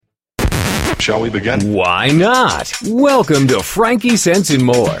Shall we begin? Why not? Welcome to Frankie Sense and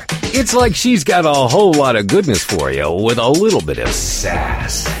More. It's like she's got a whole lot of goodness for you with a little bit of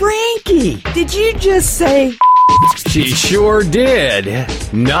sass. Frankie, did you just say... She sure did.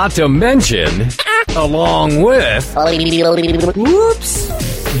 Not to mention, along with...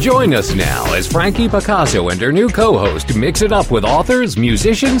 Whoops. Join us now as Frankie Picasso and her new co-host mix it up with authors,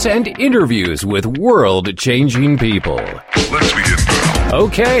 musicians, and interviews with world-changing people. Let's begin now.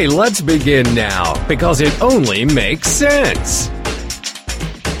 Okay, let's begin now, because it only makes sense.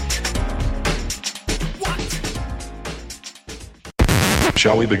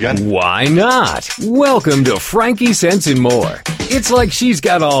 Shall we begin? Why not? Welcome to Frankie Sense and More. It's like she's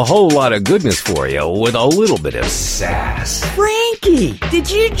got a whole lot of goodness for you with a little bit of sass. Frankie, did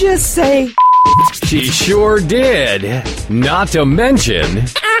you just say... She sure did. Not to mention,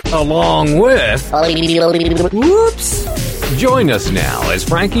 along with... Whoops. Join us now as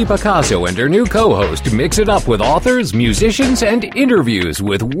Frankie Picasso and her new co-host mix it up with authors, musicians, and interviews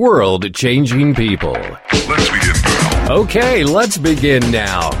with world-changing people. Let's begin now. Okay, let's begin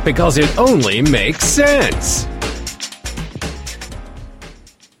now, because it only makes sense.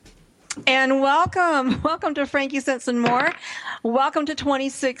 And welcome to Frankie Sense and More. Welcome to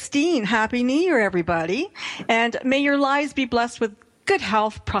 2016. Happy New Year, everybody. And may your lives be blessed with good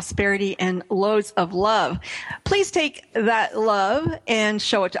health, prosperity, and loads of love. Please take that love and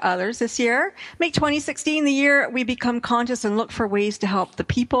show it to others this year. Make 2016 the year we become conscious and look for ways to help the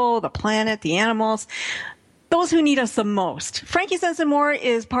people, the planet, the animals, those who need us the most. Frankie Sense and More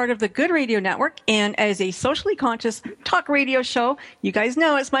is part of the Good Radio Network, and as a socially conscious talk radio show, you guys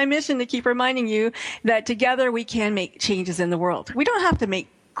know it's my mission to keep reminding you that together we can make changes in the world. We don't have to make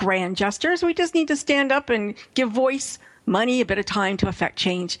grand gestures. We just need to stand up and give voice, money, a bit of time to affect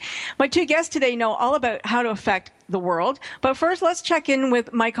change. My two guests today know all about how to affect the world. But first, let's check in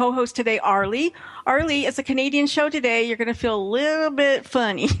with my co-host today, rlee. rlee, it's a Canadian show today. You're going to feel a little bit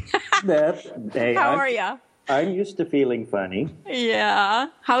funny. How are you? I'm used to feeling funny. Yeah.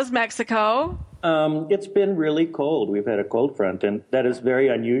 How's Mexico? It's been really cold. We've had a cold front, and that is very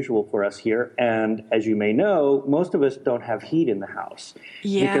unusual for us here. And as you may know, most of us don't have heat in the house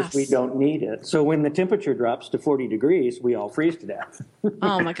because we don't need it. So when the temperature drops to 40 degrees, we all freeze to death.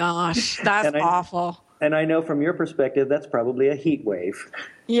 Oh, my gosh. That's awful. And I know from your perspective, that's probably a heat wave.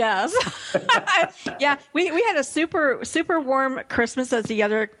 Yes. Yeah, we had a super warm Christmas, as the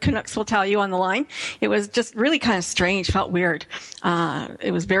other Canucks will tell you on the line. It was just really kind of strange, felt weird.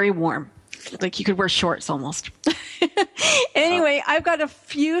 It was very warm. Like you could wear shorts almost. Anyway, I've got a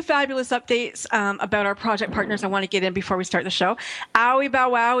few fabulous updates about our project partners I want to get in before we start the show. Owie Bow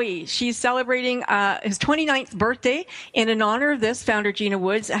Wowie, she's celebrating his 29th birthday. And in honor of this, founder Gina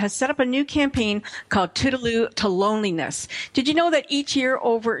Woods has set up a new campaign called Toodaloo to Loneliness. Did you know that each year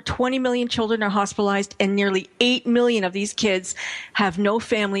over 20 million children are hospitalized and nearly 8 million of these kids have no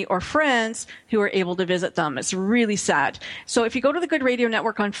family or friends who are able to visit them? It's really sad. So if you go to the Good Radio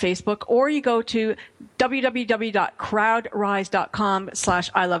Network on Facebook, or you go to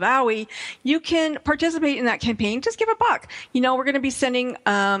www.crowdrise.com/ILoveOwie, you can participate in that campaign. Just give $1. You know, we're going to be sending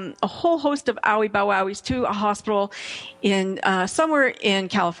a whole host of Owie Bow Wowies to a hospital in somewhere in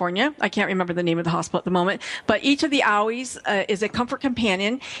California. I can't remember the name of the hospital at the moment, but each of the Owies is a comfort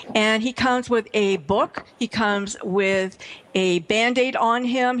companion, and he comes with a book. He comes with a Band-Aid on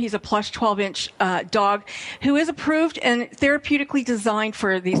him. He's a plush 12-inch dog who is approved and therapeutically designed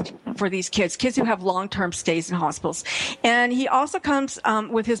for these kids who have long-term stays in hospitals. And he also comes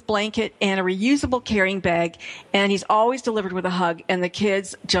with his blanket and a reusable carrying bag, and he's always delivered with a hug, and the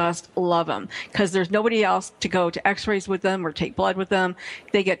kids just love him because there's nobody else to go to x-rays with them or take blood with them.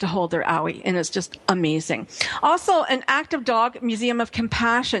 They get to hold their Owie, and it's just amazing. Also, an Active Dog Museum of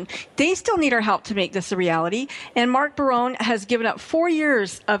Compassion. They still need our help to make this a reality, and Mark Barone has given up 4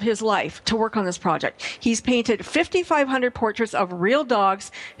 years of his life to work on this project. He's painted 5,500 portraits of real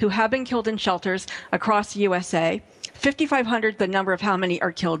dogs who have been killed in shelters across the USA. 5,500, the number of how many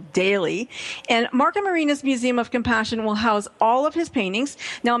are killed daily. And Mark and Marina's Museum of Compassion will house all of his paintings.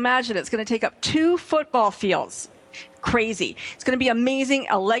 Now imagine, it's going to take up 2 football fields. Crazy. It's going to be amazing,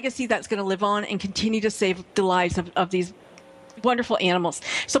 a legacy that's going to live on and continue to save the lives of these wonderful animals.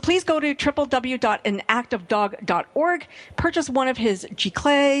 So please go to www.anactivedog.org, purchase one of his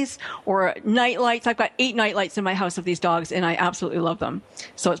giclées or night lights. I've got 8 night lights in my house of these dogs, and I absolutely love them.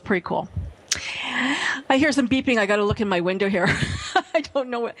 So it's pretty cool. I hear some beeping. I got to look in my window here. I don't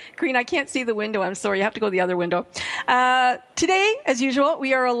know what. Green, I can't see the window. I'm sorry. You have to go the other window. Today, as usual,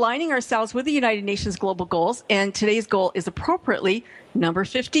 we are aligning ourselves with the United Nations global goals, and today's goal is appropriately number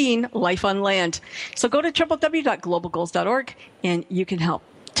 15, life on land. So go to www.globalgoals.org, and you can help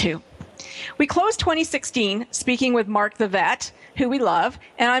too. We closed 2016 speaking with Mark the Vet, who we love,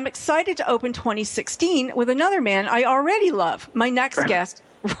 and I'm excited to open 2016 with another man I already love, my next guest,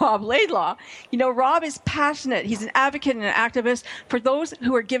 Ron Laidlaw. Rob is passionate. He's an advocate and an activist for those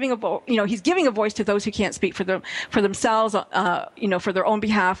who are giving he's giving a voice to those who can't speak for themselves, for their own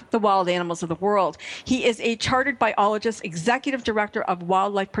behalf, the wild animals of the world. He is a chartered biologist, executive director of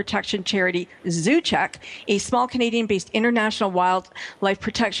wildlife protection charity Zoocheck, a small Canadian-based international wildlife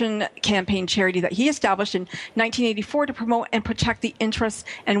protection campaign charity that he established in 1984 to promote and protect the interests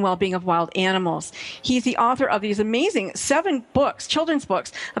and well-being of wild animals. He's the author of these amazing 7 books, children's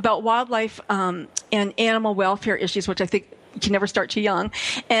books, about wildlife and animal welfare issues, which I think you can never start too young.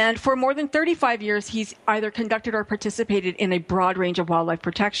 And for more than 35 years, he's either conducted or participated in a broad range of wildlife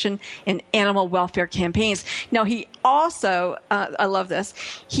protection and animal welfare campaigns. Now, he also, I love this,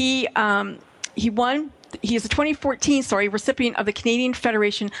 he is a 2014 recipient of the Canadian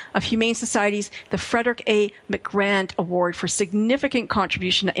Federation of Humane Societies, the Frederick A. McGrand Award for significant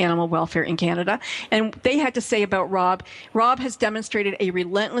contribution to animal welfare in Canada. And they had to say about Rob has demonstrated a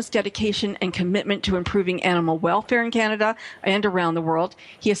relentless dedication and commitment to improving animal welfare in Canada and around the world.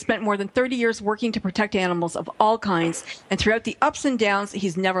 He has spent more than 30 years working to protect animals of all kinds. And throughout the ups and downs,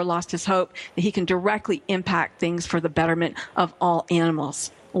 he's never lost his hope that he can directly impact things for the betterment of all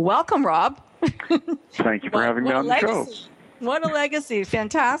animals. Welcome, Rob. Thank you for having me on the show. What a legacy.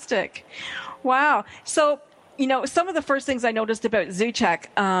 Fantastic. Wow. So, some of the first things I noticed about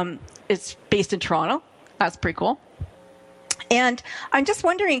Zoocheck, it's based in Toronto. That's pretty cool. And I'm just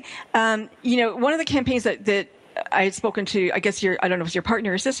wondering, one of the campaigns that I had spoken to, I guess I don't know if it's your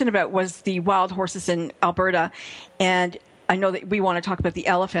partner or assistant about, was the wild horses in Alberta. And I know that we want to talk about the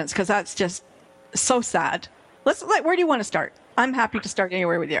elephants because that's just so sad. Where do you want to start? I'm happy to start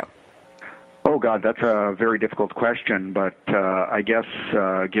anywhere with you. Oh, God, that's a very difficult question, but I guess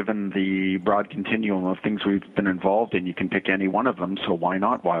given the broad continuum of things we've been involved in, you can pick any one of them, so why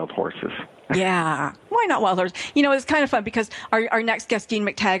not wild horses? Yeah, why not wild horses? It's kind of fun because our next guest, Dean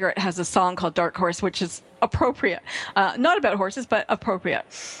McTaggert, has a song called Dark Horse, which is appropriate. Not about horses, but appropriate,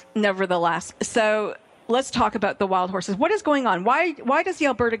 nevertheless. So let's talk about the wild horses. What is going on? Why does the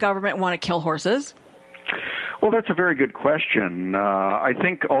Alberta government want to kill horses? Well, that's a very good question. I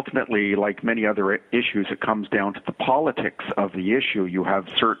think ultimately, like many other issues, it comes down to the politics of the issue. You have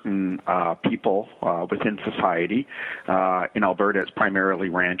certain people within society. In Alberta, it's primarily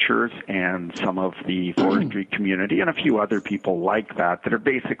ranchers and some of the forestry community and a few other people like that are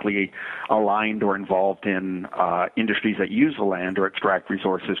basically aligned or involved in industries that use the land or extract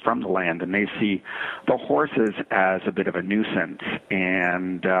resources from the land. And they see the horses as a bit of a nuisance.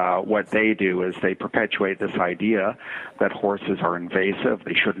 And what they do is they perpetuate this idea that horses are invasive,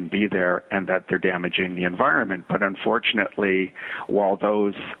 they shouldn't be there, and that they're damaging the environment. But unfortunately, while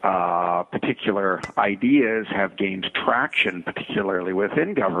those particular ideas have gained traction, particularly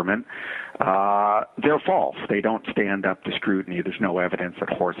within government, they're false. They don't stand up to scrutiny. There's no evidence that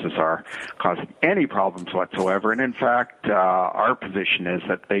horses are causing any problems whatsoever. And in fact, our position is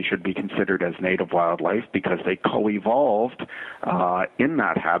that they should be considered as native wildlife because they co-evolved in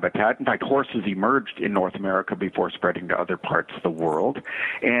that habitat. In fact, horses emerged in North America before spreading to other parts of the world,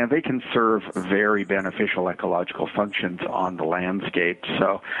 and they can serve very beneficial ecological functions on the landscape.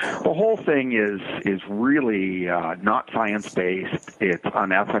 So the whole thing is really not science-based. It's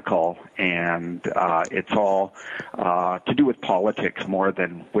unethical, and it's all to do with politics more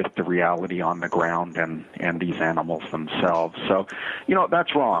than with the reality on the ground and these animals themselves. So,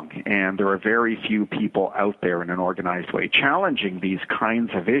 that's wrong, and there are very few people out there in an organized way challenging these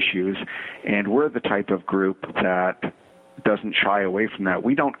kinds of issues, and we're the type of group that doesn't shy away from that.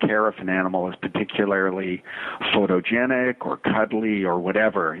 We don't care if an animal is particularly photogenic or cuddly or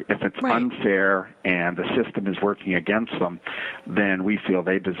whatever. If it's unfair and the system is working against them, then we feel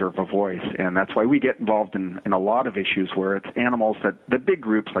they deserve a voice. And that's why we get involved in a lot of issues where it's animals that the big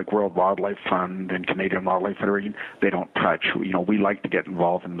groups like World Wildlife Fund and Canadian Wildlife Federation, they don't touch. We like to get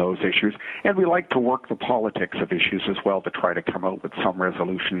involved in those issues, and we like to work the politics of issues as well to try to come out with some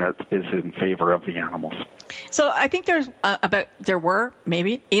resolution that is in favor of the animals. So I think there were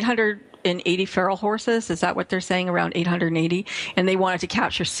maybe 880 feral horses. Is that what they're saying? Around 880, and they wanted to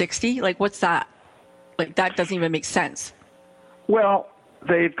capture 60. What's that? That doesn't even make sense. Well,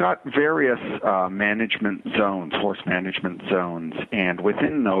 They've got various management zones, horse management zones, and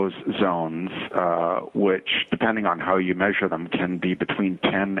within those zones, which, depending on how you measure them, can be between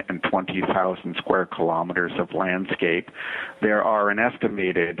 10 and 20,000 square kilometers of landscape, there are an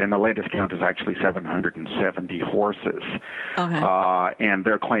estimated, and the latest count is actually 770 horses, and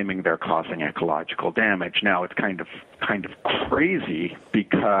they're claiming they're causing ecological damage. Now, it's kind of crazy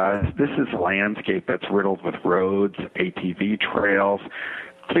because this is a landscape that's riddled with roads, ATV trails,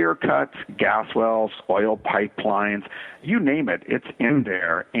 clear cuts, gas wells, oil pipelines, you name it, it's in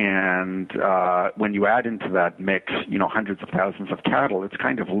there. And when you add into that mix, hundreds of thousands of cattle, it's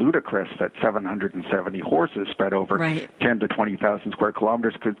kind of ludicrous that 770 horses spread over 10 to 20,000 square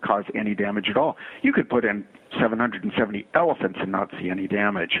kilometers could cause any damage at all. You could put in 770 elephants and not see any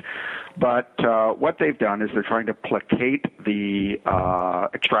damage. But what they've done is they're trying to placate the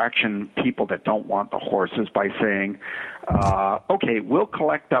extraction people that don't want the horses by saying, okay, we'll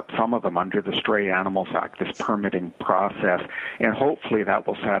collect up some of them under the Stray Animals Act, this permitting process, and hopefully that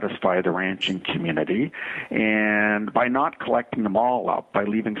will satisfy the ranching community. And by not collecting them all up, by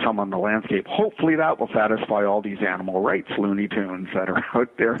leaving some on the landscape, hopefully that will satisfy all these animal rights Looney Tunes that are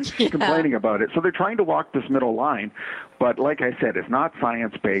out there complaining about it. So they're trying to walk this middle line. But like I said, it's not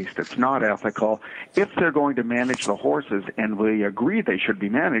science-based, it's not ethical. If they're going to manage the horses, and we agree they should be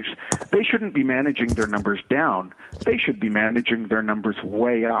managed, they shouldn't be managing their numbers down. They should be managing their numbers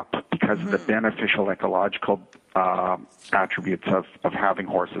way up because of the beneficial ecological attributes of having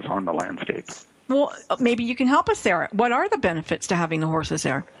horses on the landscape. Well, maybe you can help us there. What are the benefits to having the horses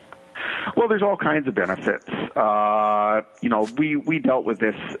there? Well, there's all kinds of benefits. We dealt with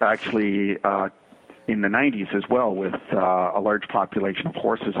this actually in the 90s as well with a large population of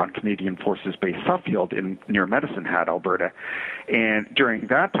horses on Canadian Forces Base Suffield near Medicine Hat, Alberta. And during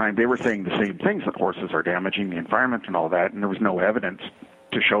that time, they were saying the same things, that horses are damaging the environment and all that, and there was no evidence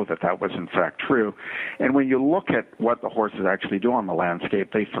to show that that was in fact true. And when you look at what the horses actually do on the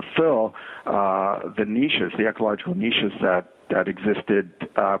landscape, they fulfill the niches, the ecological niches that existed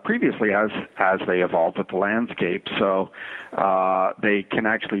previously as they evolved with the landscape. So they can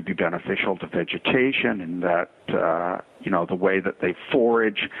actually be beneficial to vegetation in that, the way that they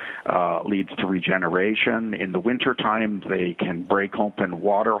forage leads to regeneration. In the wintertime, they can break open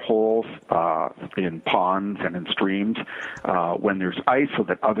water holes in ponds and in streams when there's ice so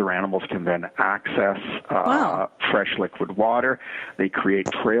that other animals can then access fresh liquid water. They create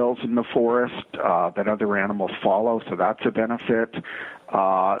trails in the forest that other animals follow, so that's a benefit.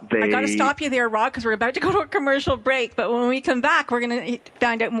 I got to stop you there, Rod, because we're about to go to a commercial break. But when we come back, we're going to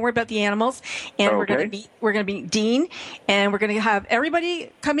find out more about the animals, and we're going to meet Dean, and we're going to have everybody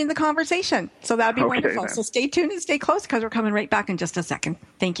come in the conversation. So that'll be wonderful. Then. So stay tuned and stay close, because we're coming right back in just a second.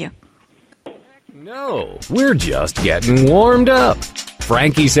 Thank you. No, we're just getting warmed up.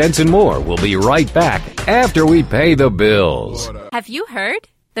 Frankie Sense and More will be right back after we pay the bills. Have you heard?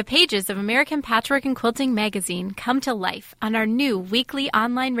 The pages of American Patchwork and Quilting magazine come to life on our new weekly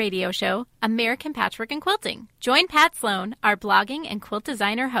online radio show, American Patchwork and Quilting. Join Pat Sloan, our blogging and quilt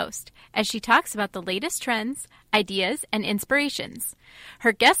designer host, as she talks about the latest trends, ideas, and inspirations.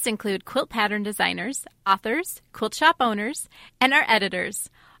 Her guests include quilt pattern designers, authors, quilt shop owners, and our editors,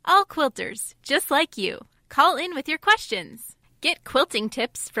 all quilters, just like you. Call in with your questions. Get quilting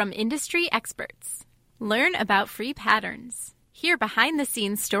tips from industry experts. Learn about free patterns. Hear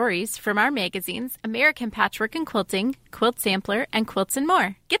behind-the-scenes stories from our magazines, American Patchwork and Quilting, Quilt Sampler, and Quilts and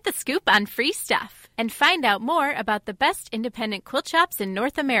More. Get the scoop on free stuff and find out more about the best independent quilt shops in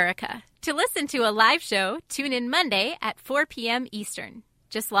North America. To listen to a live show, tune in Monday at 4 p.m. Eastern.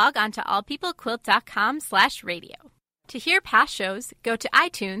 Just log on to allpeoplequilt.com/radio. To hear past shows, go to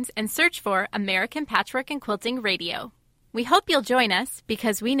iTunes and search for American Patchwork and Quilting Radio. We hope you'll join us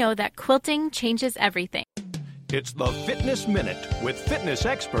because we know that quilting changes everything. It's the Fitness Minute with fitness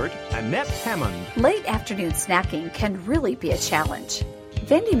expert Annette Hammond. Late afternoon snacking can really be a challenge.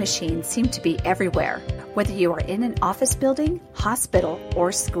 Vending machines seem to be everywhere, whether you are in an office building, hospital,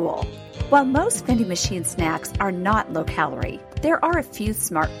 or school. While most vending machine snacks are not low-calorie, there are a few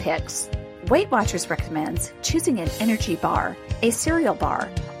smart picks. Weight Watchers recommends choosing an energy bar, a cereal bar,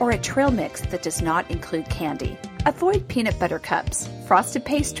 or a trail mix that does not include candy. Avoid peanut butter cups, frosted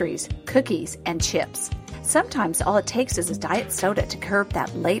pastries, cookies, and chips. Sometimes all it takes is a diet soda to curb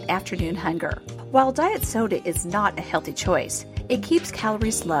that late afternoon hunger. While diet soda is not a healthy choice, it keeps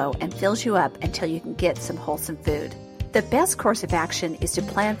calories low and fills you up until you can get some wholesome food. The best course of action is to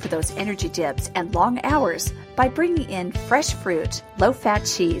plan for those energy dips and long hours by bringing in fresh fruit, low-fat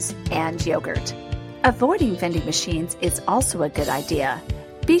cheese, and yogurt. Avoiding vending machines is also a good idea.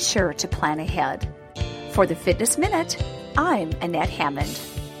 Be sure to plan ahead. For the Fitness Minute, I'm Annette Hammond.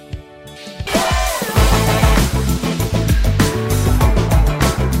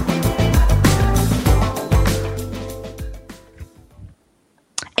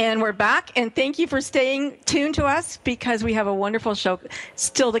 And we're back, and thank you for staying tuned to us because we have a wonderful show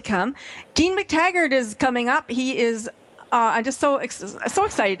still to come. Dean McTaggert is coming up. He is I'm just so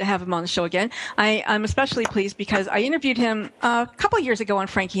excited to have him on the show again. I'm especially pleased because I interviewed him a couple of years ago on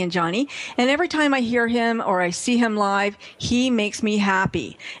Frankie and Johnny, and every time I hear him or I see him live, he makes me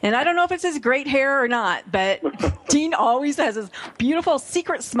happy. And I don't know if it's his great hair or not, but Dean always has this beautiful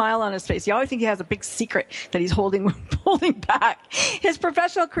secret smile on his face. You always think he has a big secret that he's holding back. His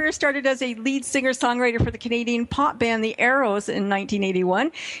professional career started as a lead singer-songwriter for the Canadian pop band The Arrows in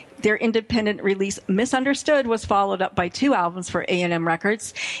 1981. Their independent release, Misunderstood, was followed up by 2 albums for A&M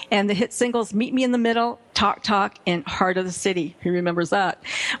Records, and the hit singles Meet Me in the Middle, Talk Talk, and Heart of the City. Who remembers that?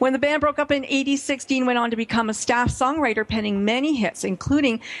 When the band broke up in 86, Dean went on to become a staff songwriter, penning many hits,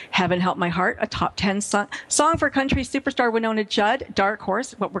 including Heaven Help My Heart, a top 10 song for country superstar Winona Judd, Dark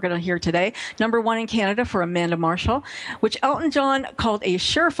Horse, what we're going to hear today, #1 in Canada for Amanda Marshall, which Elton John called a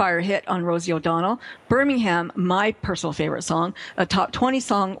surefire hit on Rosie O'Donnell, Birmingham, my personal favorite song, a top 20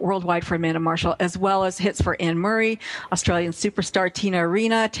 song worldwide for Amanda Marshall, as well as hits for Anne Murray, Australian superstar Tina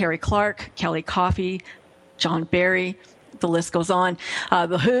Arena, Terry Clark, Kelly Coffey, John Barry, the list goes on.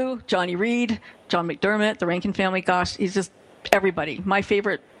 The Who, Johnny Reed, John McDermott, the Rankin Family, gosh, he's just everybody. My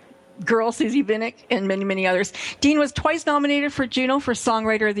favorite girl, Susie Vinnick, and many, many others. Dean was twice nominated for Juno for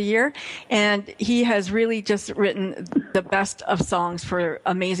Songwriter of the Year, and he has really just written the best of songs for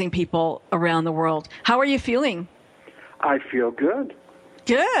amazing people around the world. How are you feeling? I feel good.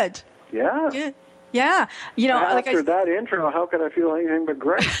 Good. Yeah. Good. Yeah. You know, after that intro, how could I feel anything but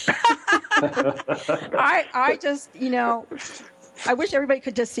great? I just, you know, I wish everybody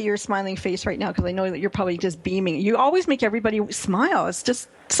could just see your smiling face right now because I know that you're probably just beaming. You always make everybody smile. It's just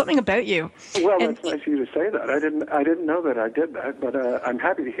something about you. Well, that's nice of you to say that. I didn't know that I did that, but I'm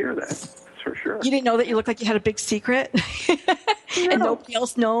happy to hear that. That's for sure. You didn't know that you looked like you had a big secret, and nobody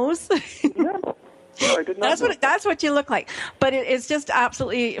else knows. No. No, I did not. That's what you look like. But it's just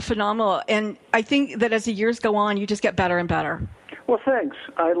absolutely phenomenal. And I think that as the years go on, you just get better and better. Well, thanks.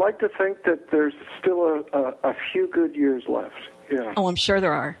 I like to think that there's still a few good years left. Yeah. Oh, I'm sure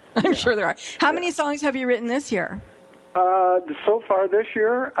there are. I'm sure there are. How many songs have you written this year? So far this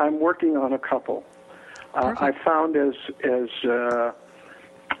year, I'm working on a couple. I found as I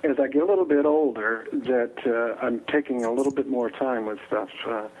get a little bit older that I'm taking a little bit more time with stuff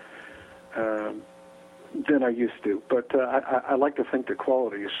than I used to. But I like to think the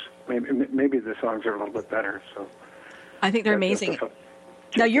quality is maybe the songs are a little bit better. So I think they're amazing.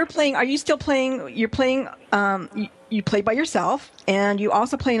 Now you're playing. Are you still playing? You're playing. You play by yourself, and you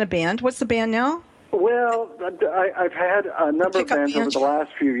also play in a band. What's the band now? Well, I've had a number of bands over the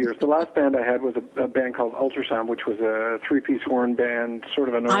last few years. The last band I had was a band called Ultrasound, which was a 3-piece horn band, sort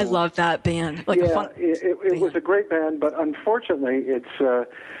of an old... I love that band. It was a great band, but unfortunately, it's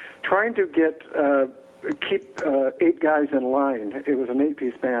trying to keep 8 guys in line. It was an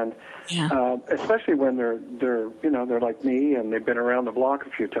 8-piece band, especially when they're like me and they've been around the block a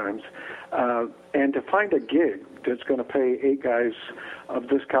few times. And to find a gig that's going to pay 8 guys of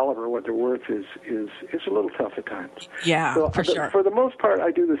this caliber what they're worth is a little tough at times. Yeah, so for sure. For the most part,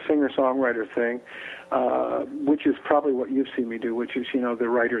 I do the singer-songwriter thing, which is probably what you've seen me do, which is, the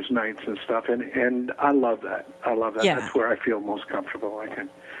writers' nights and stuff. And I love that. Yeah. That's where I feel most comfortable.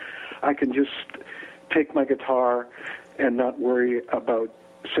 I can just take my guitar and not worry about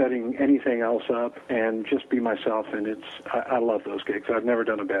setting anything else up and just be myself. And I love those gigs. I've never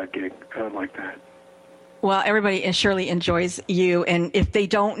done a bad gig like that. Well, everybody surely enjoys you, and if they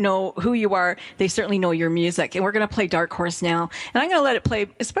don't know who you are, they certainly know your music. And we're going to play Dark Horse now, and I'm going to let it play.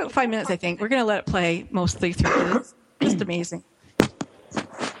 It's about 5 minutes, I think. We're going to let it play mostly through. It's just amazing.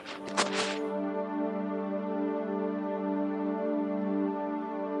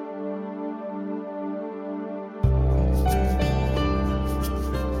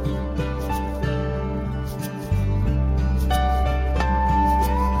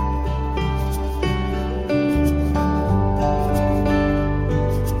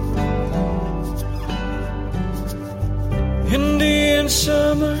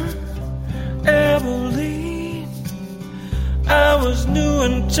 Summer, Abilene. I was new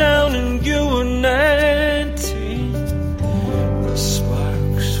in town and you were 19. The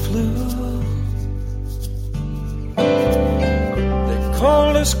sparks flew. They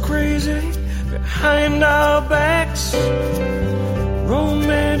called us crazy behind our backs.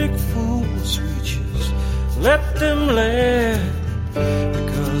 Romantic fools we just let them laugh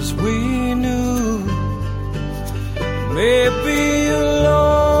because we knew Maybe a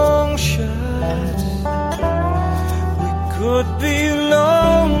long shot. We could be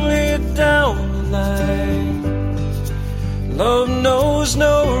lonely down the line. Love knows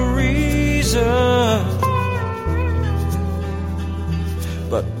no reason,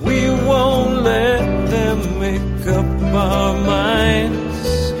 but we won't let them make up our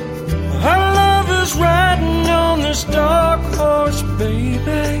minds. Our love is riding on this dark horse,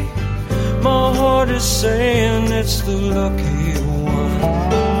 baby. My heart is saying it's the lucky one,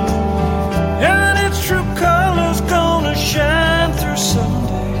 and its true color's gonna shine through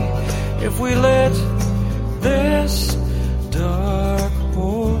someday if we let this dark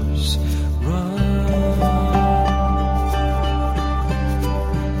horse run.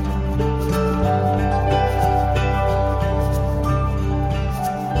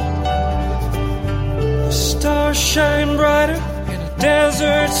 The stars shine brighter in a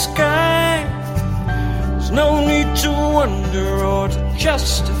desert sky. There's no need to wonder or to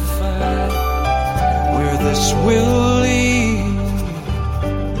justify where this will lead.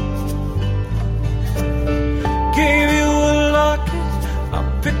 Gave you a locket, our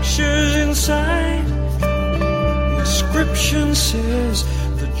pictures inside. The inscription says,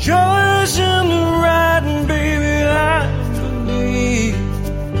 the joys in the riding, baby, I believe.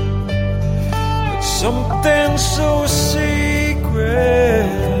 But something so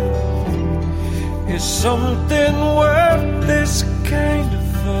secret is something worth this kind of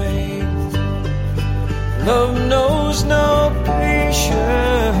fight. Love knows no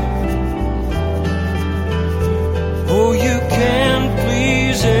patience. Oh, you can't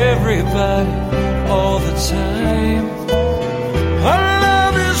please everybody all the time. Our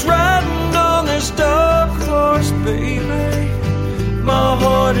love is riding on this dark horse, baby. My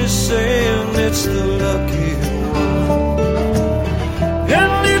heart is saying it's the lucky one,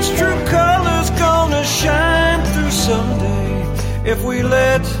 and its true color's gonna shine through someday if we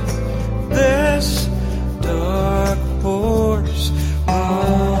let this dark horse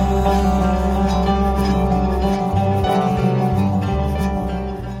run.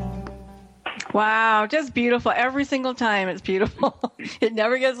 Wow, just beautiful. Every single time it's beautiful. It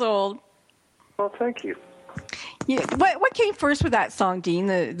never gets old. Well, thank you. Yeah, what came first with that song, Dean?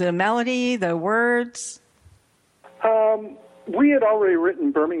 The melody, the words? We had already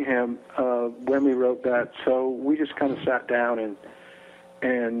written Birmingham when we wrote that, so we just kind of sat down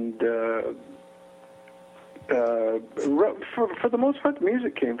and wrote, for the most part, the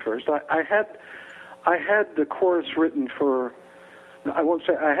music came first. I had the chorus written for. I won't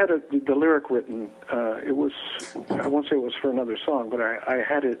say I had the lyric written. I won't say it was for another song, but I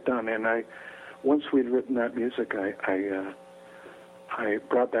had it done, and once we'd written that music, I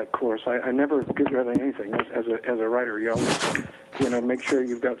brought that chorus. I never get rid of anything as a writer. You always, make sure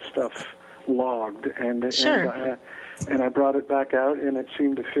you've got stuff logged, and sure. And I brought it back out, and it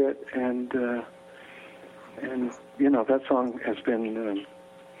seemed to fit, and that song has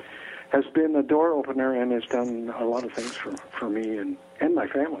been a door opener and has done a lot of ththings for me and my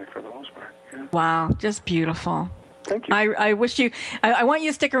family for the most part. Yeah. Wow, just beautiful. Thank you. I wish you. I want you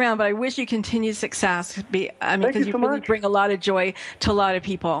to stick around, but I wish you continued success. Because you really bring a lot of joy to a lot of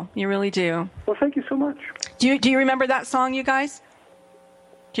people. You really do. Well, thank you so much. Do you remember that song, you guys?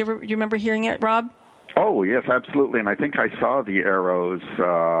 Do you remember hearing it, Rob? Oh, yes, absolutely. And I think I saw the Arrows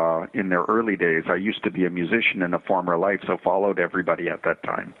in their early days. I used to be a musician in a former life, so followed everybody at that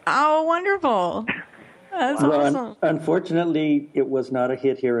time. Oh, wonderful. That's awesome. Unfortunately, it was not a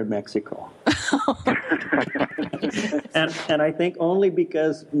hit here in Mexico. and I think only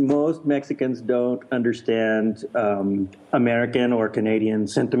because most Mexicans don't understand American or Canadian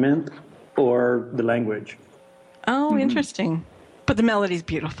sentiment or the language. Oh, interesting. But the melody's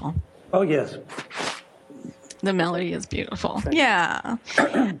beautiful. Oh, yes. The melody is beautiful. Yeah.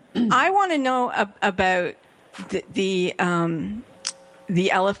 I want to know about the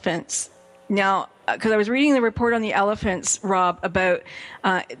elephants. Now, because I was reading the report on the elephants, Rob, about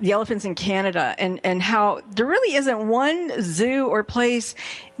the elephants in Canada and how there really isn't one zoo or place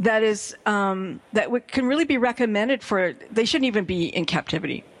that is that can really be recommended for. They shouldn't even be in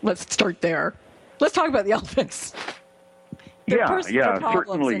captivity. Let's start there. Let's talk about the elephants. Their personal problems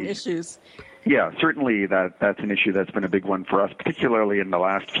certainly. And issues. Yeah, certainly that's an issue that's been a big one for us, particularly in the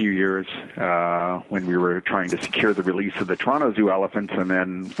last few years when we were trying to secure the release of the Toronto Zoo elephants, and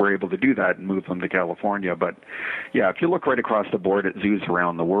then we're able to do that and move them to California. But, yeah, if you look right across the board at zoos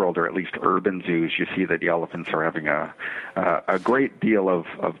around the world, or at least urban zoos, you see that the elephants are having a great deal of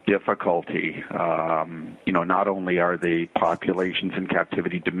difficulty. Not only are the populations in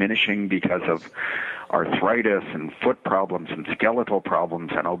captivity diminishing because of arthritis and foot problems and skeletal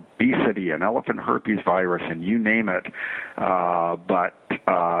problems and obesity and elephant herpes virus and you name it. But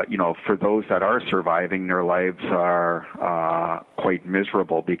for those that are surviving, their lives are quite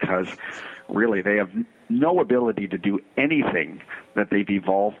miserable because really they have no ability to do anything that they've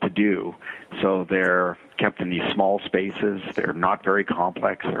evolved to do. So they're kept in these small spaces. They're not very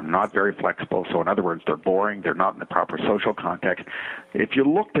complex. They're not very flexible. So in other words, they're boring. They're not in the proper social context. If you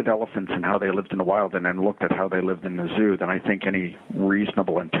looked at elephants and how they lived in the wild and then looked at how they lived in the zoo, then I think any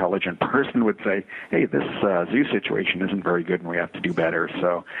reasonable, intelligent person would say, hey, this zoo situation isn't very good and we have to do better.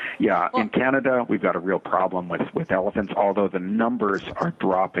 So, yeah, in Canada, we've got a real problem with elephants, although the numbers are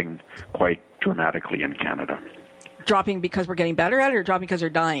dropping quite dramatically in Canada. Dropping because we're getting better at it or dropping because they're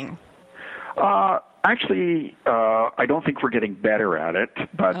dying? Actually, I don't think we're getting better at it,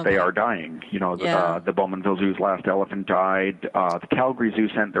 but they are dying. The Bowmanville Zoo's last elephant died. The Calgary Zoo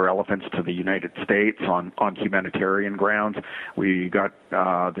sent their elephants to the United States on humanitarian grounds. We got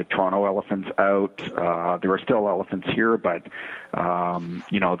the Toronto elephants out. There are still elephants here, but, they are diminishing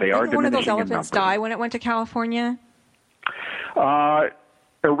in number. Didn't one of those elephants die when it went to California?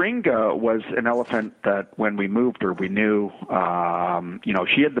 Iringa was an elephant that when we moved her, we knew,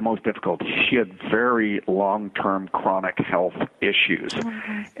 she had the most difficulty. She had very long-term chronic health issues.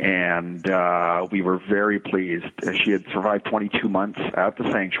 And we were very pleased. She had survived 22 months at the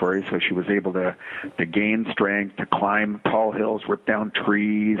sanctuary, so she was able to gain strength, to climb tall hills, rip down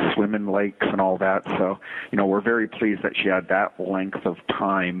trees, swim in lakes and all that. So, we're very pleased that she had that length of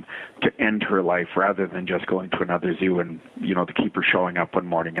time to end her life rather than just going to another zoo and, to keep her showing up one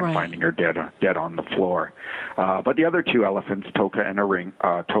morning and finding her dead on the floor. But the other two elephants, Toka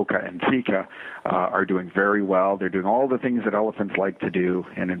and Sika, are doing very well. They're doing all the things that elephants like to do,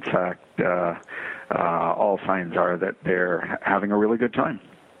 and in fact, all signs are that they're having a really good time.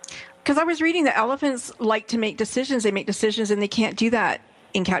 Because I was reading that elephants like to make decisions. They make decisions, and they can't do that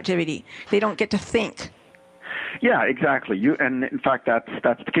in captivity. They don't get to think. Yeah, exactly. And in fact,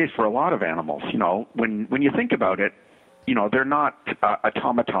 that's the case for a lot of animals. When you think about it, they're not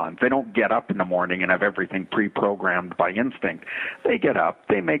automatons. They don't get up in the morning and have everything pre-programmed by instinct. They get up,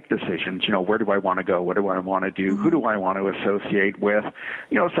 they make decisions. Where do I want to go? What do I want to do? Who do I want to associate with?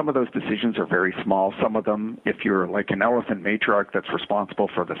 Some of those decisions are very small. Some of them, if you're like an elephant matriarch that's responsible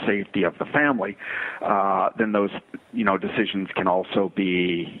for the safety of the family, then those, decisions can also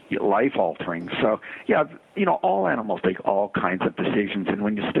be life-altering. So, yeah, all animals take all kinds of decisions, and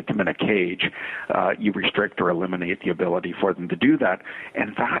when you stick them in a cage, you restrict or eliminate the ability for them to do that,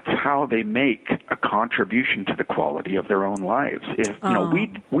 and that's how they make a contribution to the quality of their own lives. If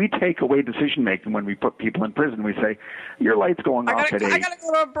we take away decision making when we put people in prison, we say your light's going off at 8. I gotta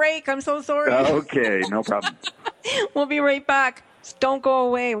go to a break. I'm so sorry. Okay, no problem. We'll be right back. Just don't go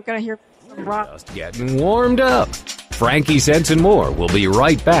away. We're gonna hear some rock. Just getting warmed up. Frankie Sense and More will be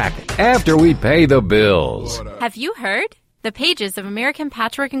right back after we pay the bills. Have you heard? The pages of American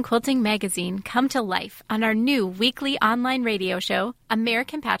Patchwork and Quilting magazine come to life on our new weekly online radio show,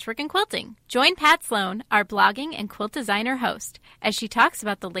 American Patchwork and Quilting. Join Pat Sloan, our blogging and quilt designer host, as she talks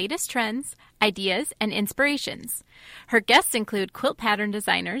about the latest trends, ideas, and inspirations. Her guests include quilt pattern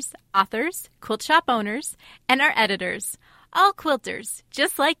designers, authors, quilt shop owners, and our editors. All quilters,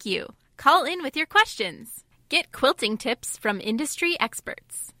 just like you. Call in with your questions. Get quilting tips from industry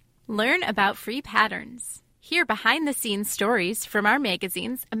experts. Learn about free patterns. Hear behind-the-scenes stories from our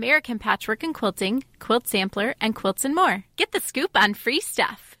magazines, American Patchwork and Quilting, Quilt Sampler, and Quilts and More. Get the scoop on free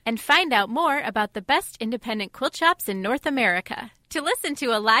stuff and find out more about the best independent quilt shops in North America. To listen to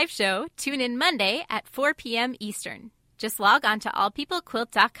a live show, tune in Monday at 4 p.m. Eastern. Just log on to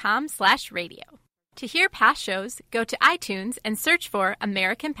allpeoplequilt.com/radio. To hear past shows, go to iTunes and search for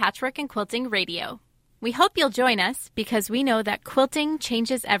American Patchwork and Quilting Radio. We hope you'll join us because we know that quilting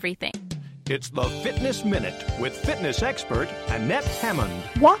changes everything. It's the Fitness Minute with fitness expert Annette Hammond.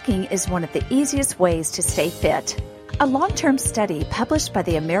 Walking is one of the easiest ways to stay fit. A long-term study published by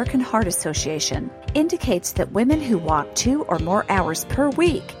the American Heart Association indicates that women who walk 2 or more hours per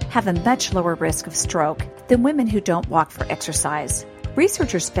week have a much lower risk of stroke than women who don't walk for exercise.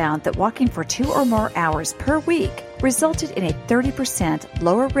 Researchers found that walking for 2 or more hours per week resulted in a 30%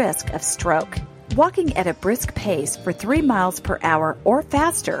 lower risk of stroke. Walking at a brisk pace for 3 miles per hour or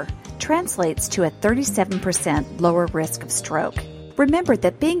faster translates to a 37% lower risk of stroke. Remember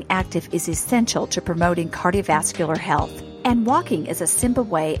that being active is essential to promoting cardiovascular health, and walking is a simple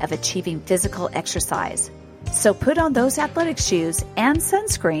way of achieving physical exercise. So put on those athletic shoes and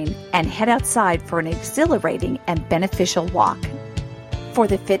sunscreen and head outside for an exhilarating and beneficial walk. For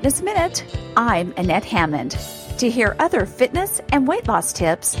the Fitness Minute, I'm Annette Hammond. To hear other fitness and weight loss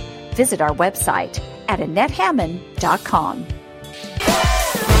tips, visit our website at AnnetteHammond.com.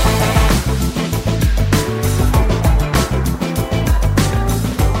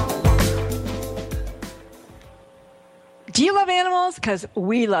 Do you love animals? Because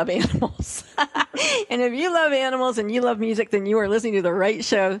we love animals. And if you love animals and you love music, then you are listening to the right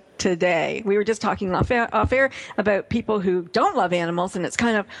show today. We were just talking off air about people who don't love animals, and it's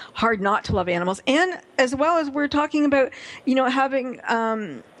kind of hard not to love animals. And as well as we're talking about, having,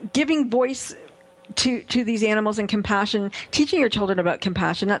 giving voice to these animals and compassion, teaching your children about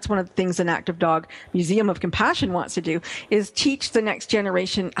compassion. That's one of the things an Active Dog Museum of Compassion wants to do, is teach the next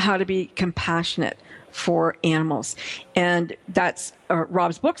generation how to be compassionate for animals. And that's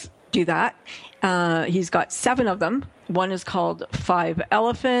Rob's books do that. He's got 7 of them. One is called 5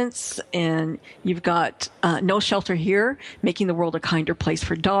 Elephants, and you've got No Shelter Here, Making the World a Kinder Place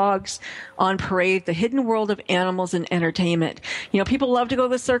for Dogs, On Parade, The Hidden World of Animals and Entertainment. People love to go to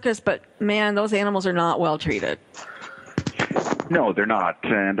the circus, but man, those animals are not well treated. No, they're not.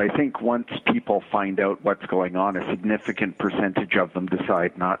 And I think once people find out what's going on, a significant percentage of them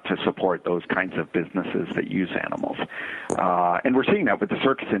decide not to support those kinds of businesses that use animals. And we're seeing that with the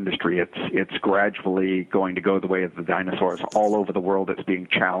circus industry. It's gradually going to go the way of the dinosaurs. All over the world, it's being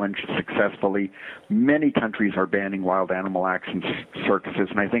challenged successfully. Many countries are banning wild animal acts in circuses.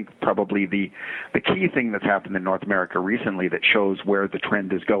 And I think probably the key thing that's happened in North America recently that shows where the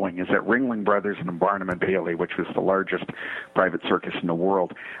trend is going is that Ringling Brothers and Barnum and Bailey, which was the largest private circus in the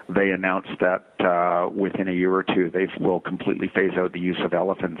world, they announced that within a year or two they will completely phase out the use of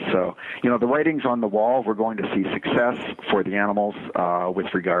elephants. So, the writing's on the wall. We're going to see success for the animals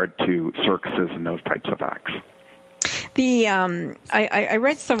with regard to circuses and those types of acts. I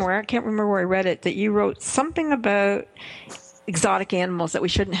read somewhere, I can't remember where I read it, that you wrote something about exotic animals, that we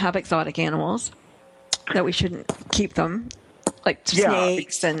shouldn't have exotic animals, that we shouldn't keep them, like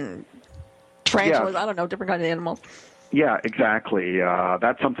snakes and tarantulas, I don't know, different kinds of animals. Yeah, exactly.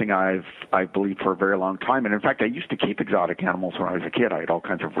 That's something I've believed for a very long time. And in fact, I used to keep exotic animals when I was a kid. I had all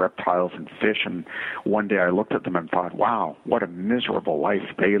kinds of reptiles and fish. And one day I looked at them and thought, wow, what a miserable life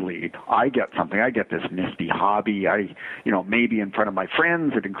they lead. I get something. I get this nifty hobby. Maybe in front of my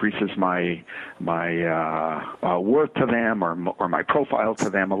friends, it increases my worth to them or my profile to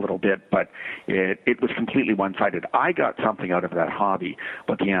them a little bit. But it was completely one-sided. I got something out of that hobby,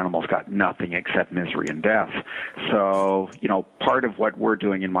 but the animals got nothing except misery and death. So, part of what we're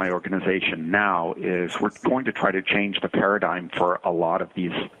doing in my organization now is we're going to try to change the paradigm for a lot of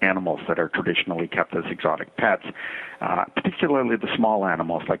these animals that are traditionally kept as exotic pets, particularly the small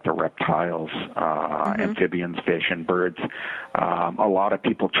animals like the reptiles, amphibians, fish, and birds. A lot of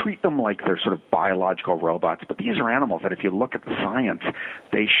people treat them like they're sort of biological robots, but these are animals that if you look at the science,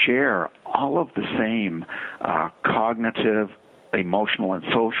 they share all of the same cognitive, emotional and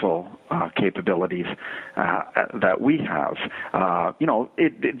social capabilities that we have.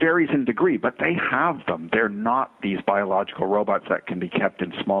 It varies in degree, but they have them. They're not these biological robots that can be kept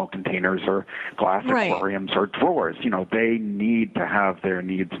in small containers or glass aquariums or drawers. They need to have their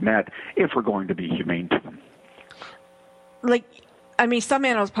needs met if we're going to be humane to them. Some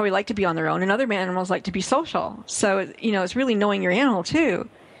animals probably like to be on their own, and other animals like to be social. So, it's really knowing your animal, too.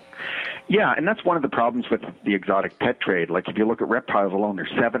 Yeah, and that's one of the problems with the exotic pet trade. Like if you look at reptiles alone,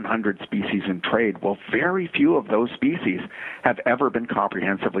 there's 700 species in trade. Well, very few of those species have ever been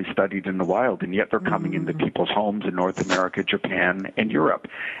comprehensively studied in the wild, and yet they're coming into people's homes in North America, Japan, and Europe.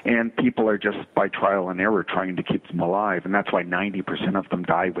 And people are just, by trial and error, trying to keep them alive, and that's why 90% of them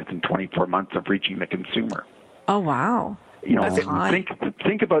die within 24 months of reaching the consumer. Oh, wow.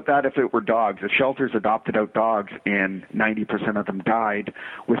 Think about that if it were dogs. If shelters adopted out dogs and 90% of them died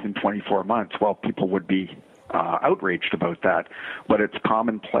within 24 months, well, people would be outraged about that. But it's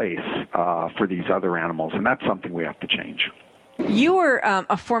commonplace for these other animals, and that's something we have to change. You were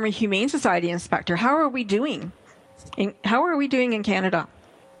a former Humane Society inspector. How are we doing? How are we doing in Canada?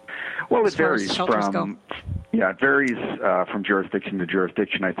 Well, it varies from jurisdiction to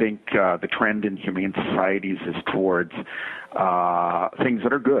jurisdiction. I think the trend in humane societies is towards things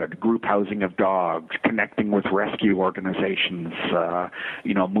that are good: group housing of dogs, connecting with rescue organizations,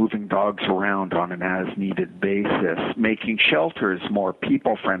 moving dogs around on an as-needed basis, making shelters more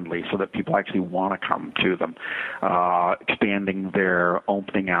people-friendly so that people actually want to come to them, expanding their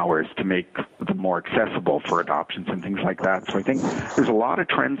opening hours to make them more accessible for adoptions and things like that. So I think there's a lot of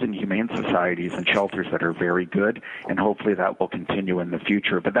trends in humane societies and shelters that are very good, and hopefully that will continue in the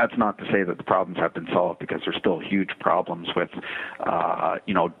future. But that's not to say that the problems have been solved, because there's still huge problems with,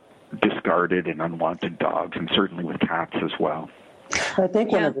 discarded and unwanted dogs, and certainly with cats as well. I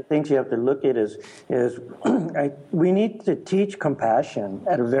think one of the things you have to look at is we need to teach compassion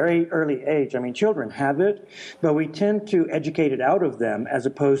at a very early age. I mean, children have it, but we tend to educate it out of them as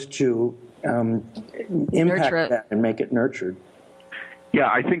opposed to impact that and make it nurtured. Yeah,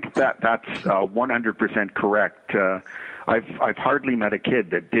 I think that's 100% correct. I've hardly met a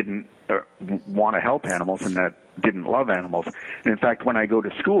kid that didn't want to help animals and that didn't love animals. And in fact, when I go to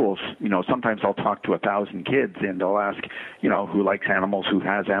schools, sometimes I'll talk to 1,000 kids and they'll ask, who likes animals, who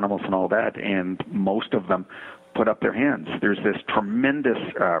has animals and all that, and most of them put up their hands. There's this tremendous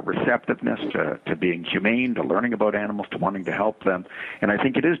receptiveness to being humane, to learning about animals, to wanting to help them, and I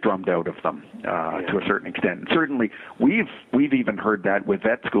think it is drummed out of them to a certain extent. And certainly, we've even heard that with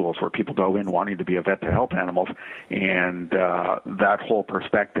vet schools where people go in wanting to be a vet to help animals, and that whole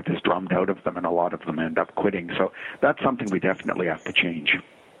perspective is drummed out of them, and a lot of them end up quitting. So that's something we definitely have to change.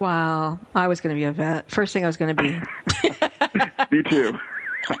 Wow, I was going to be a vet. First thing I was going to be. Me too.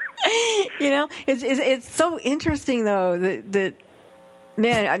 It's so interesting though that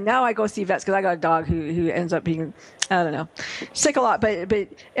man, now I go see vets because I got a dog who ends up being, I don't know, sick a lot. But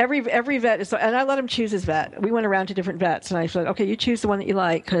every vet is so, and I let him choose his vet. We went around to different vets, and I said, okay, you choose the one that you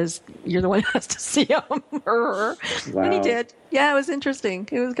like because you're the one who has to see him or her. Wow. And he did. Yeah, it was interesting.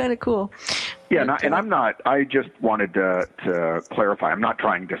 It was kind of cool. Yeah, and I'm not. I just wanted to clarify. I'm not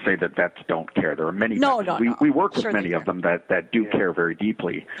trying to say that vets don't care. There are many. No. We work with many of them that do care very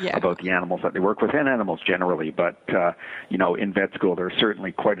deeply about the animals that they work with and animals generally. But in vet school, there are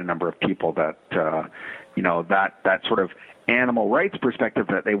certainly quite a number of people that that sort of animal rights perspective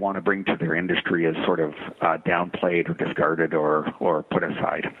that they want to bring to their industry is sort of downplayed or discarded or put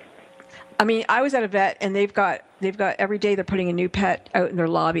aside. I mean, I was at a vet, and they've got every day they're putting a new pet out in their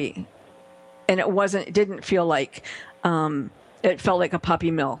lobby. And it didn't feel like, it felt like a puppy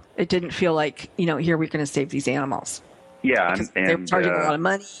mill. It didn't feel like, here we're going to save these animals. Yeah. And they were charging a lot of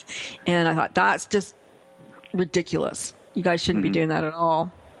money. And I thought, that's just ridiculous. You guys shouldn't be doing that at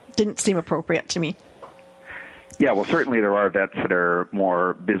all. Didn't seem appropriate to me. Yeah, well, certainly there are vets that are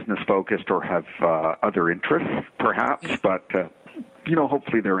more business focused or have other interests, perhaps, but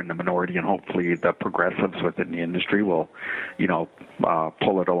hopefully they're in the minority, and hopefully the progressives within the industry will,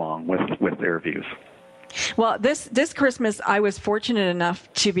 pull it along with their views. Well, this Christmas, I was fortunate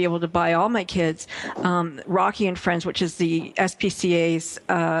enough to be able to buy all my kids Rocky and Friends, which is the SPCA's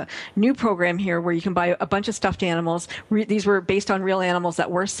new program here, where you can buy a bunch of stuffed animals. These were based on real animals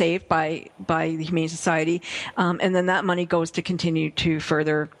that were saved by the Humane Society, and then that money goes to continue to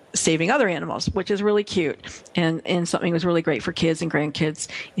further saving other animals, which is really cute and something was really great for kids and grandkids.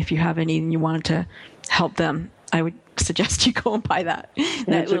 If you have any and you wanted to help them, I would suggest you go and buy that.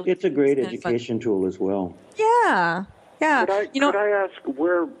 It's a great education tool as well. Yeah. Could I ask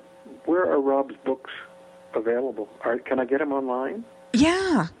where are Rob's books available? Can I get them online?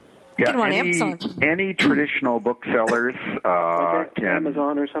 Yeah. Get them on Amazon. Any traditional booksellers can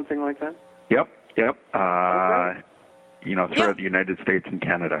Amazon or something like that. Yep. Throughout the United States and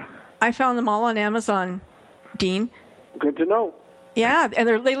Canada. I found them all on Amazon, Dean. Good to know. Yeah, and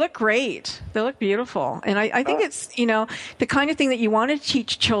they look great. They look beautiful. And I think it's, the kind of thing that you want to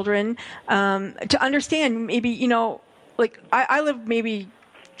teach children to understand. Maybe, I live maybe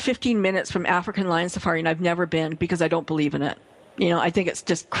 15 minutes from African lion safari, and I've never been because I don't believe in it. I think it's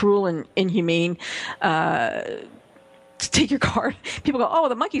just cruel and inhumane to take your car. People go, oh,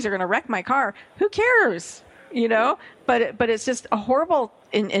 the monkeys are going to wreck my car. Who cares? But it's just a horrible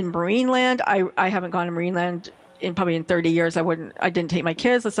in marine land. I haven't gone to marine land in 30 years. I didn't take my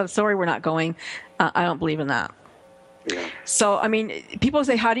kids. I said, sorry, we're not going. I don't believe in that. Yeah. So, I mean, people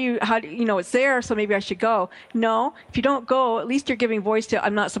say, how do you, it's there, so maybe I should go. No, if you don't go, at least you're giving voice to,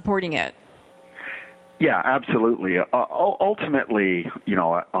 I'm not supporting it. Yeah, absolutely. Ultimately,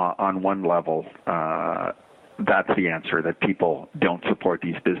 on one level, that's the answer, that people don't support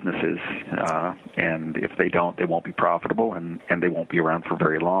these businesses, and if they don't, they won't be profitable, and they won't be around for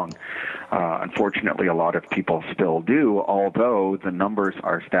very long. Unfortunately, a lot of people still do, although the numbers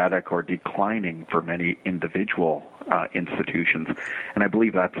are static or declining for many individual institutions. And I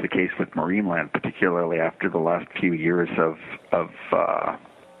believe that's the case with Marineland, particularly after the last few years of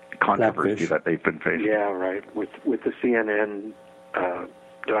controversy that they've been facing. Yeah, right. With the CNN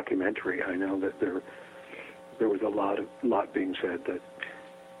documentary, I know that there was a lot being said that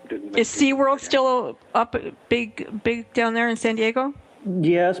didn't. Is SeaWorld still up big down there in San Diego?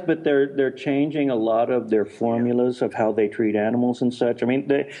 Yes, but they're changing a lot of their formulas of how they treat animals and such. I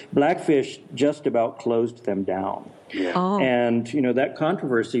mean, Blackfish just about closed them down. Yeah. Oh. And, that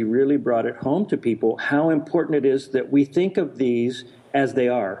controversy really brought it home to people how important it is that we think of these as they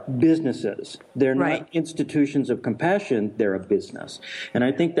are, businesses. They're not institutions of compassion, they're a business. And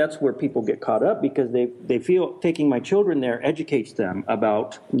I think that's where people get caught up, because they feel taking my children there educates them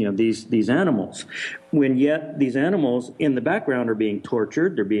about, these animals. When yet these animals in the background are being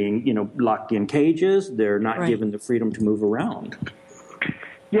tortured, they're being, locked in cages, they're not given the freedom to move around.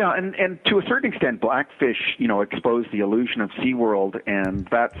 Yeah, and to a certain extent, Blackfish, expose the illusion of SeaWorld, and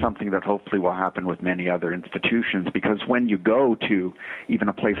that's something that hopefully will happen with many other institutions, because when you go to even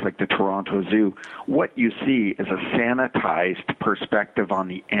a place like the Toronto Zoo, what you see is a sanitized perspective on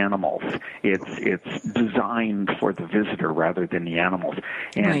the animals. It's designed for the visitor rather than the animals,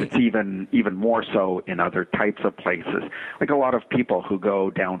 and it's even more so in other types of places. Like a lot of people who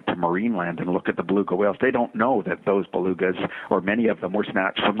go down to Marineland and look at the beluga whales, they don't know that those belugas, or many of them, were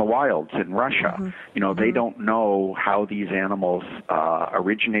snatched from the wilds in Russia. They don't know how these animals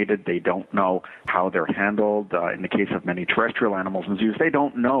originated. They don't know how they're handled. In the case of many terrestrial animals in zoos, they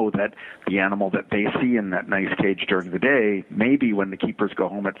don't know that the animal that they see in that nice cage during the day, maybe when the keepers go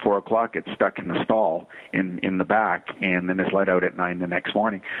home at 4 o'clock, it's stuck in the stall in the back and then is let out at 9 the next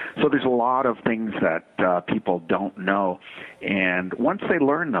morning. So there's a lot of things that people don't know. And once they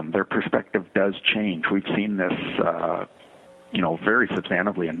learn them, their perspective does change. We've seen this very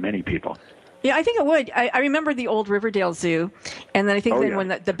substantively in many people. Yeah, I think it would. I remember the old Riverdale Zoo, and then I think when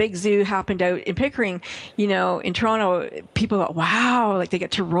the big zoo happened out in Pickering, in Toronto, people thought, wow, like they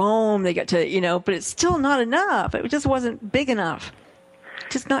get to roam, they get to, but it's still not enough. It just wasn't big enough.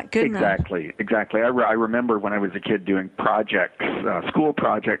 Just not good enough. Exactly. I remember when I was a kid doing projects, school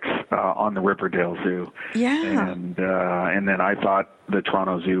projects on the Riverdale Zoo. Yeah. And then I thought the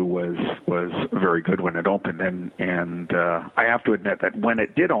Toronto Zoo was very good when it opened, and I have to admit that when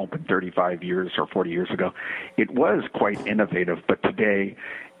it did open 35 years or 40 years ago, it was quite innovative. But today,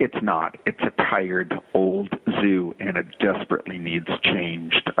 it's not. It's a tired old zoo, and it desperately needs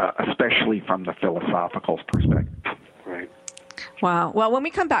changed, especially from the philosophical perspective. Right. Wow. Well, when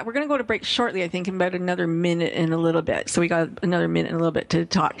we come back, we're going to go to break shortly, I think, in about another minute and a little bit. So we got another minute and a little bit to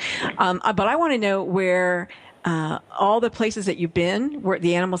talk. But I want to know where all the places that you've been, where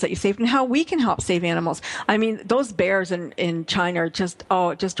the animals that you saved, and how we can help save animals. I mean, those bears in China are just,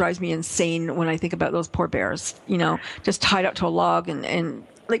 it just drives me insane when I think about those poor bears, just tied up to a log and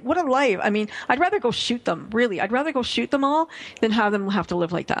like, what a life. I mean, I'd rather go shoot them, really. I'd rather go shoot them all than have them have to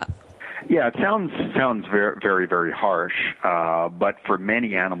live like that. Yeah, it sounds very, very, very harsh, but for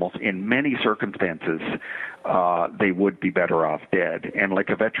many animals, in many circumstances, they would be better off dead. And like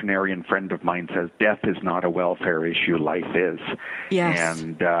a veterinarian friend of mine says, death is not a welfare issue, life is. Yes.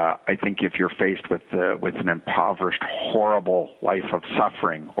 And I think if you're faced with an impoverished, horrible life of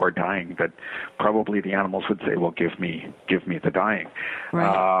suffering or dying, that probably the animals would say, well, give me the dying.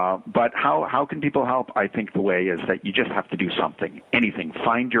 Right. But how can people help? I think the way is that you just have to do something, anything.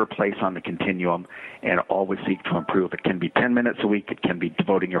 Find your place on the continuum and always seek to improve. It can be 10 minutes a week. It can be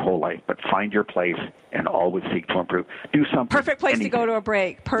devoting your whole life, but find your place and always seek to improve. Do something. Perfect place to go to a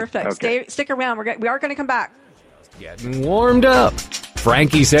break. Perfect. Okay. Stick around. We are going to come back. Getting warmed up.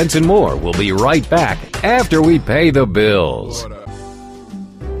 Frankie Sense and More will be right back after we pay the bills.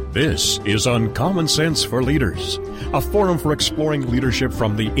 This is Uncommon Sense for Leaders, a forum for exploring leadership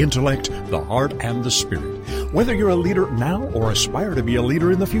from the intellect, the heart, and the spirit. Whether you're a leader now or aspire to be a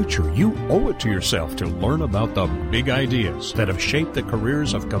leader in the future, you owe it to yourself to learn about the big ideas that have shaped the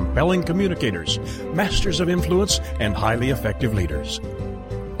careers of compelling communicators, masters of influence, and highly effective leaders.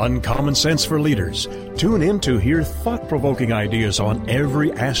 Uncommon Sense for Leaders. Tune in to hear thought-provoking ideas on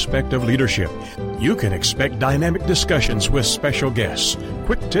every aspect of leadership. You can expect dynamic discussions with special guests,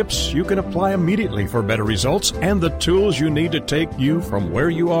 quick tips you can apply immediately for better results, and the tools you need to take you from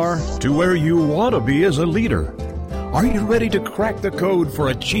where you are to where you want to be as a leader. Are you ready to crack the code for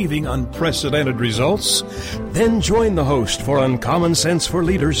achieving unprecedented results? Then join the host for Uncommon Sense for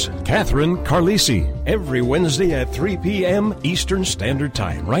Leaders, Catherine Carlisi, every Wednesday at 3 p.m. Eastern Standard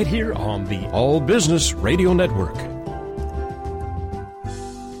Time, right here on the All Business Radio Network.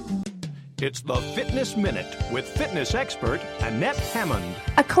 It's the Fitness Minute with fitness expert Annette Hammond.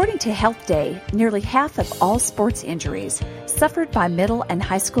 According to Health Day, nearly half of all sports injuries suffered by middle and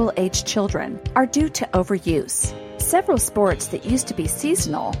high school age children are due to overuse. Several sports that used to be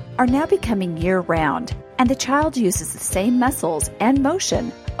seasonal are now becoming year-round, and the child uses the same muscles and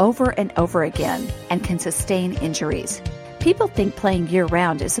motion over and over again and can sustain injuries. People think playing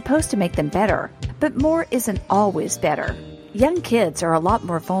year-round is supposed to make them better, but more isn't always better. Young kids are a lot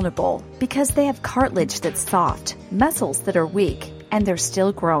more vulnerable because they have cartilage that's soft, muscles that are weak, and they're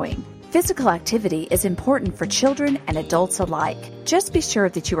still growing. Physical activity is important for children and adults alike. Just be sure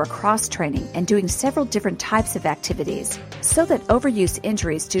that you are cross-training and doing several different types of activities so that overuse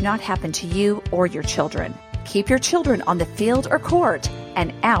injuries do not happen to you or your children. Keep your children on the field or court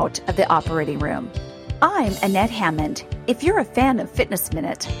and out of the operating room. I'm Annette Hammond. If you're a fan of Fitness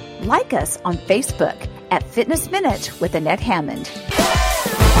Minute, like us on Facebook at Fitness Minute with Annette Hammond.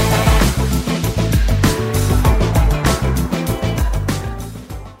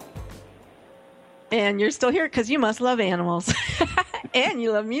 And you're still here because you must love animals and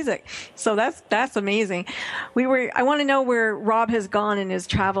you love music. So that's amazing. I want to know where Rob has gone in his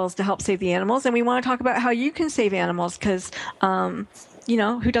travels to help save the animals. And we want to talk about how you can save animals because,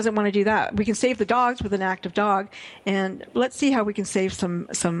 who doesn't want to do that? We can save the dogs with an active dog. And let's see how we can save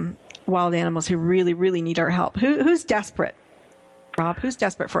some wild animals who really, really need our help. Who's desperate? Rob, who's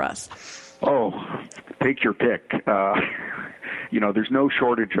desperate for us? Oh, take your pick. There's no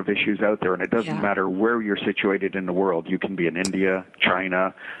shortage of issues out there, and it doesn't matter where you're situated in the world. You can be in India,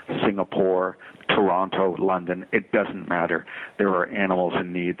 China, Singapore, Toronto, London. It doesn't matter. There are animals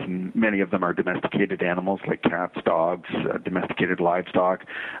in need, and many of them are domesticated animals like cats, dogs, domesticated livestock.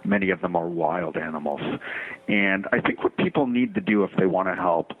 Many of them are wild animals. And I think what people need to do if they want to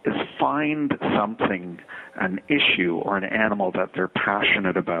help is find something, an issue or an animal that they're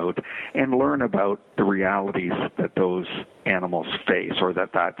passionate about, and learn about the realities that those animals face or that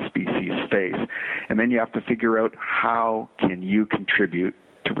species face. And then you have to figure out how can you contribute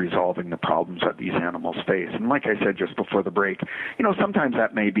to resolving the problems that these animals face. And like I said just before the break, sometimes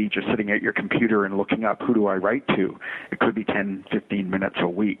that may be just sitting at your computer and looking up, who do I write to? It could be 10, 15 minutes a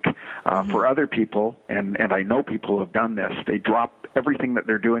week. For other people, and I know people who have done this, they drop everything that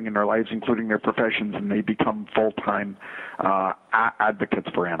they're doing in their lives, including their professions, and they become full-time advocates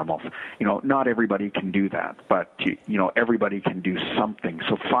for animals. Not everybody can do that, but everybody can do something.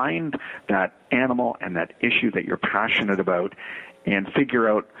 So find that animal and that issue that you're passionate about and figure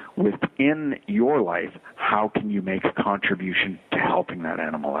out within your life how can you make a contribution to helping that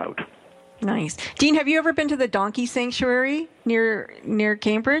animal out. Nice. Dean, have you ever been to the donkey sanctuary near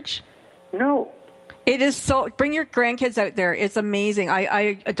Cambridge? No. It is bring your grandkids out there. It's amazing.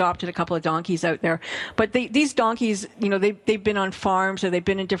 I adopted a couple of donkeys out there, but these donkeys, they've been on farms or they've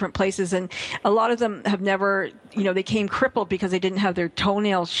been in different places, and a lot of them have never, they came crippled because they didn't have their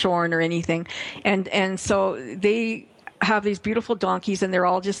toenails shorn or anything, and so they have these beautiful donkeys, and they're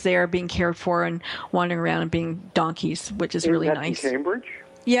all just there being cared for and wandering around and being donkeys, which is really nice. In Cambridge?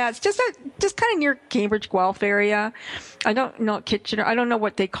 Yeah, it's just kind of near Cambridge, Guelph area. I don't know Kitchener. I don't know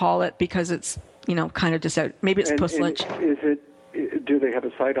what they call it because it's kind of just out. Maybe it's Puslinch. Do they have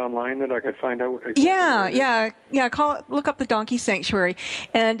a site online that I could find out? Exactly Yeah. Look up the Donkey Sanctuary,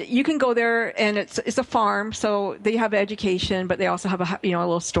 and you can go there. And it's a farm, so they have education, but they also have a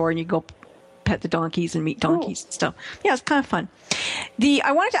little store, and you go pet the donkeys and meet donkeys and stuff. Yeah, it's kind of fun.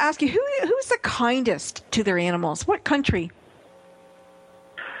 I wanted to ask you, who's the kindest to their animals? What country?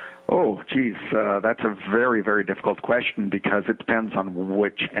 Oh, geez, that's a very, very difficult question because it depends on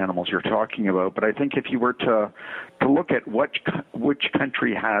which animals you're talking about. But I think if you were to look at which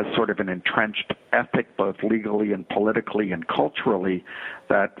country has sort of an entrenched ethic, both legally and politically and culturally,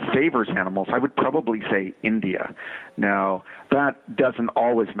 that favors animals, I would probably say India. Now, that doesn't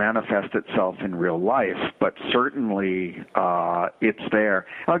always manifest itself in real life, but certainly it's there.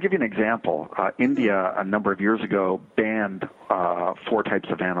 I'll give you an example. India, a number of years ago, banned 4 types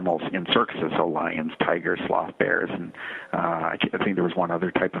of animals in circuses, so lions, tigers, sloth bears, and I think there was one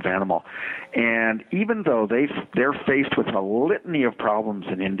other type of animal. And even though they're faced with a litany of problems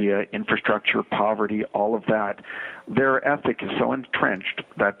in India, infrastructure, poverty, all of that, their ethic is so entrenched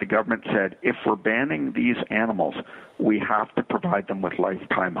that the government said, if we're banning these animals, we have to provide them with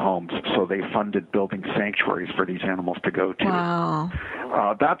lifetime homes. So they funded building sanctuaries for these animals to go to.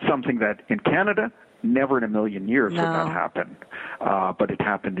 Wow. That's something that in Canada, never in a million years would that happen. But it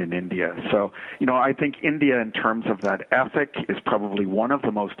happened in India. So, I think India, in terms of that ethic, is probably one of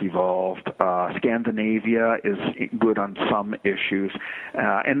the most evolved. Scandinavia is good on some issues.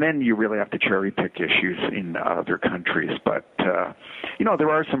 And then you really have to cherry pick issues in other countries. But, there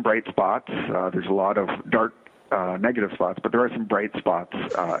are some bright spots. There's a lot of dark negative spots, but there are some bright spots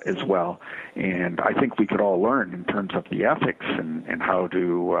as well. And I think we could all learn in terms of the ethics and how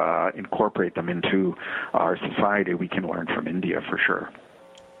to incorporate them into our society. We can learn from India for sure.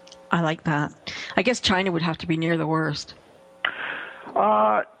 I like that. I guess China would have to be near the worst.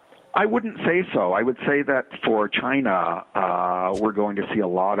 I wouldn't say so. I would say that for China, we're going to see a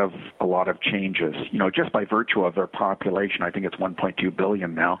lot of changes. Just by virtue of their population, I think it's 1.2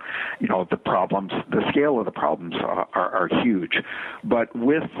 billion now. The scale of the problems are huge. But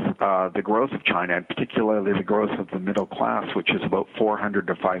with the growth of China, and particularly the growth of the middle class, which is about 400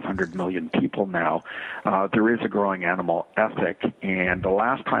 to 500 million people now, there is a growing animal ethic. And the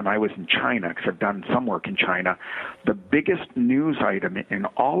last time I was in China, because I've done some work in China, the biggest news item in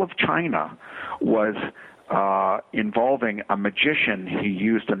all of China was involving a magician. He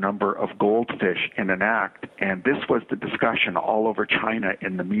used a number of goldfish in an act, and this was the discussion all over China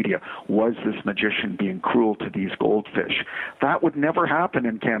in the media. Was this magician being cruel to these goldfish? That would never happen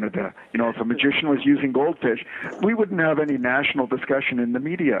in Canada. If a magician was using goldfish, we wouldn't have any national discussion in the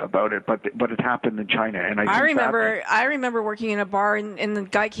media about it, but it happened in China. And I remember working in a bar, and the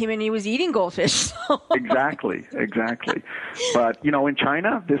guy came in, he was eating goldfish. Exactly. But, in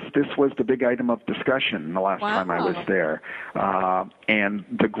China, this was the big item of discussion the last time I was there. And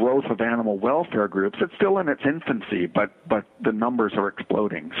the growth of animal welfare groups, it's still in its infancy, but the numbers are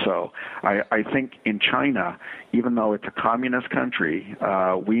exploding. So I think in China, even though it's a communist country,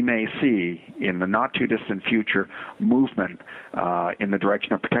 we may see in the not too distant future movement in the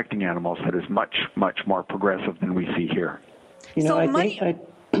direction of protecting animals that is much, much more progressive than we see here.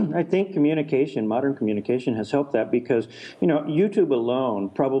 I think modern communication has helped that because, YouTube alone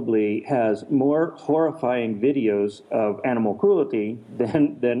probably has more horrifying videos of animal cruelty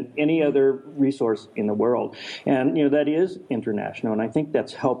than any other resource in the world. And, that is international, and I think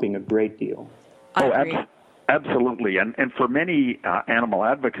that's helping a great deal. I agree. Absolutely. And for many animal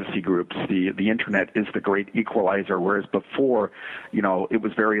advocacy groups, the Internet is the great equalizer, whereas before, it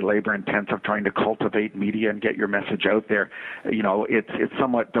was very labor-intensive trying to cultivate media and get your message out there. It's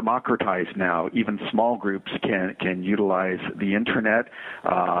somewhat democratized now. Even small groups can utilize the Internet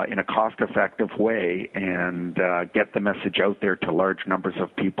in a cost-effective way and get the message out there to large numbers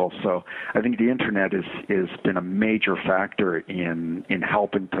of people. So I think the Internet has been a major factor in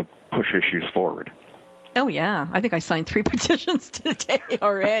helping to push issues forward. Oh, yeah. I think I signed 3 petitions today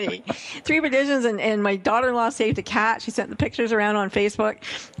already. 3 petitions, and my daughter-in-law saved a cat. She sent the pictures around on Facebook,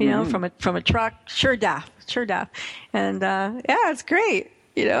 from a truck. Sure daft. And, it's great.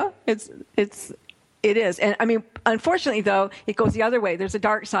 It is. And, I mean, unfortunately, though, it goes the other way. There's a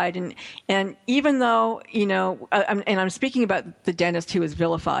dark side. And even though, I'm speaking about the dentist who was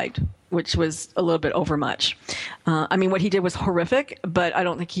vilified, which was a little bit overmuch. What he did was horrific, but I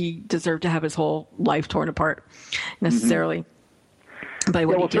don't think he deserved to have his whole life torn apart necessarily. By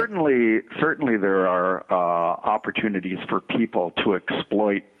what he did. Certainly there are opportunities for people to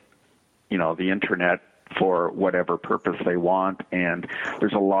exploit, the Internet for whatever purpose they want, and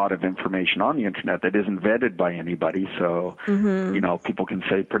there's a lot of information on the Internet that isn't vetted by anybody, so people can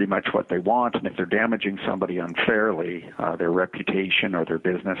say pretty much what they want, and if they're damaging somebody unfairly, their reputation or their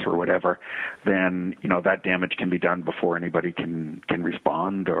business or whatever, then that damage can be done before anybody can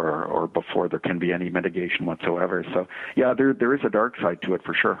respond or before there can be any mitigation whatsoever. So there is a dark side to it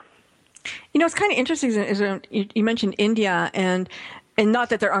for sure. It's kind of interesting is you mentioned India, and not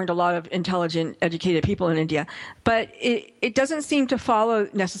that there aren't a lot of intelligent, educated people in India, but it doesn't seem to follow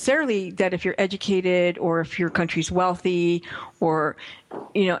necessarily that if you're educated or if your country's wealthy or,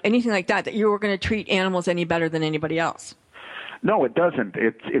 anything like that you're going to treat animals any better than anybody else. No, it doesn't.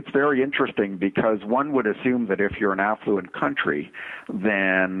 It's very interesting because one would assume that if you're an affluent country,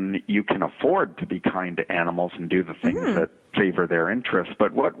 then you can afford to be kind to animals and do the things that favor their interests.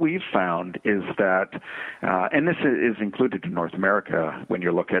 But what we've found is that, and this is included in North America when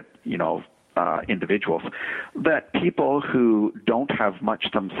you look at, individuals, that people who don't have much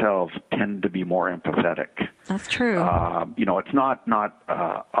themselves tend to be more empathetic. That's true. It's not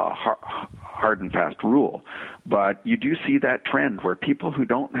a hard and fast rule, but you do see that trend where people who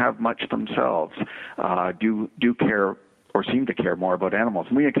don't have much themselves do care or seem to care more about animals.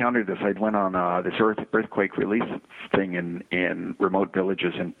 And we encountered this. I went on this earthquake relief thing in remote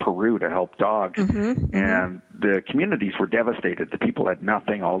villages in Peru to help dogs, and the communities were devastated. The people had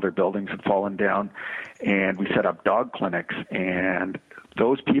nothing. All their buildings had fallen down, and we set up dog clinics, and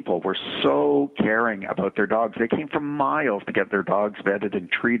those people were so caring about their dogs. They came from miles to get their dogs vetted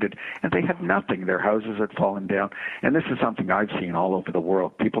and treated, and they had nothing. Their houses had fallen down. And this is something I've seen all over the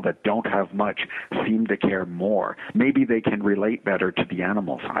world. People that don't have much seem to care more. Maybe they can relate better to the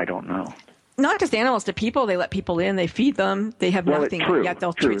animals. I don't know. Not just animals, to people. They let people in. They feed them. They have nothing, yet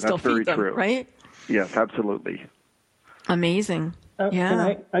they'll still feed them, right? Yes, absolutely. Amazing.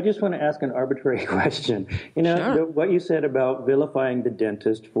 I just want to ask an arbitrary question. What you said about vilifying the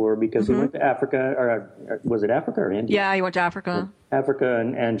dentist because he went to Africa, or was it Africa or India? Yeah, he went to Africa.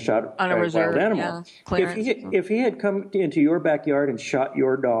 And shot on a reserve, wild animal. If he had come into your backyard and shot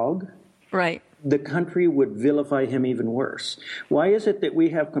your dog, right, the country would vilify him even worse. Why is it that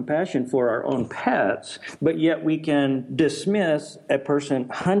we have compassion for our own pets, but yet we can dismiss a person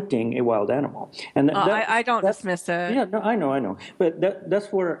hunting a wild animal? And I don't dismiss it. Yeah, no, I know. But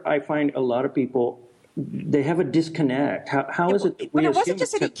that's where I find a lot of people, they have a disconnect. How is it that we But it wasn't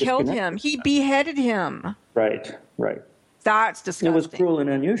just that he killed him. He beheaded him. Right. That's disgusting. It was cruel and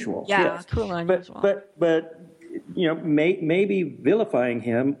unusual. Yeah, yes. Cruel and unusual. But maybe vilifying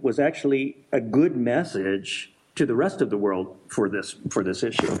him was actually a good message to the rest of the world for this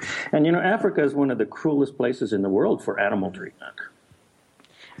issue. And Africa is one of the cruelest places in the world for animal treatment.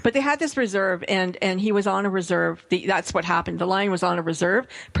 But they had this reserve, and he was on a reserve. That's what happened. The lion was on a reserve,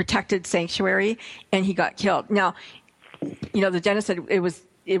 protected sanctuary, and he got killed. Now, the dentist said it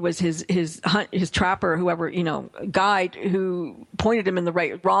was his trapper, whoever, guide, who pointed him in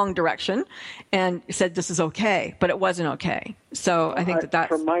the wrong direction and said this is okay, but it wasn't okay. So I think that's...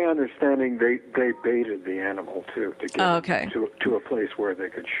 From my understanding, they baited the animal to get him to a place where they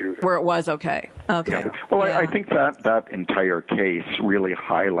could shoot him. Where it was okay. Okay. Yeah. Well, I think that entire case really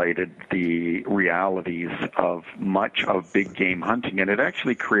highlighted the realities of much of big game hunting, and it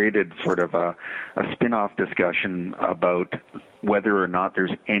actually created sort of a spin-off discussion about whether or not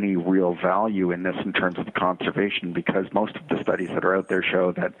there's any real value in this in terms of conservation, because most of the studies that are out there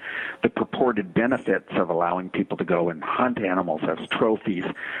show that the purported benefits of allowing people to go and hunt animals as trophies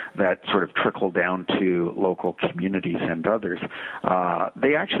that sort of trickle down to local communities and others,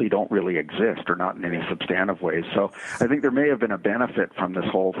 they actually don't really exist, or not in any substantive ways. So I think there may have been a benefit from this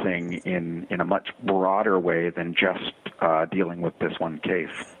whole thing in a much broader way than just dealing with this one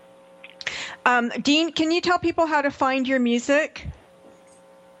case. Dean, can you tell people how to find your music?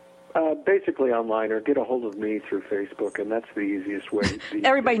 Basically online, or get a hold of me through Facebook, and that's the easiest way.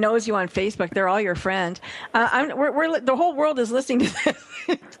 Everybody knows you on Facebook. They're all your friend. The whole world is listening to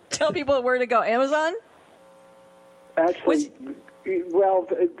this. Tell people where to go. Amazon? Actually,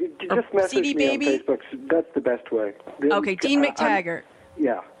 just message CD me Baby? on Facebook. That's the best way. Okay, Dean McTaggert.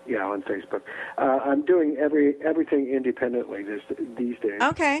 Yeah, on Facebook. I'm doing everything independently these days.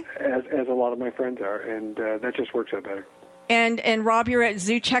 Okay. As a lot of my friends are, and that just works out better. And Rob, you're at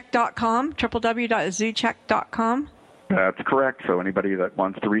Zoocheck.com, www.zoocheck.com? That's correct. So anybody that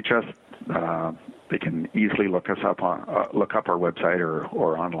wants to reach us, they can easily look us up look up our website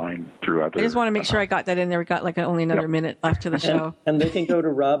or online through other. I just want to make sure I got that in there. We got only another minute left to the show. And they can go to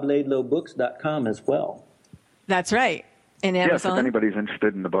roblaidlawbooks.com as well. That's right. And Amazon. Yes, if anybody's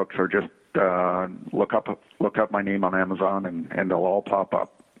interested in the books, or just look up my name on Amazon, and they'll all pop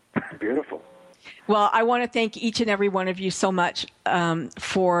up. Beautiful. Well, I want to thank each and every one of you so much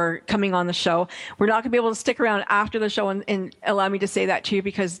for coming on the show. We're not going to be able to stick around after the show and allow me to say that to you,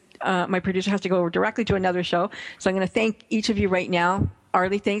 because my producer has to go directly to another show. So I'm going to thank each of you right now.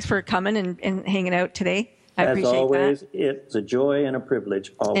 Arlie, thanks for coming and hanging out today. I appreciate that. As always, that. It's a joy and a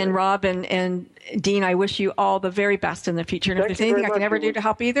privilege. Always. And Rob and Dean, I wish you all the very best in the future. And if there's anything I can ever do to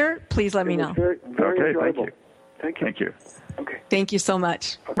help either, please let me know. Very enjoyable. Thank you. Okay. Thank you so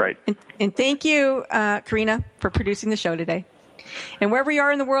much. Right. And thank you, Karina, for producing the show today. And wherever you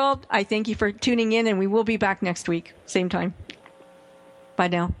are in the world, I thank you for tuning in, and we will be back next week, same time. Bye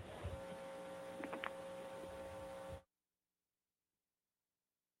now.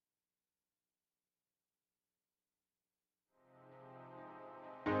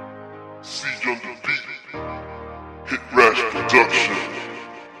 See on the beat, Hit Rash Production.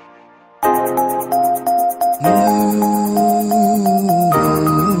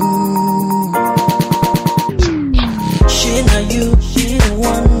 She not you, she the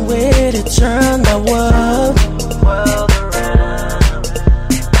one way to turn my world.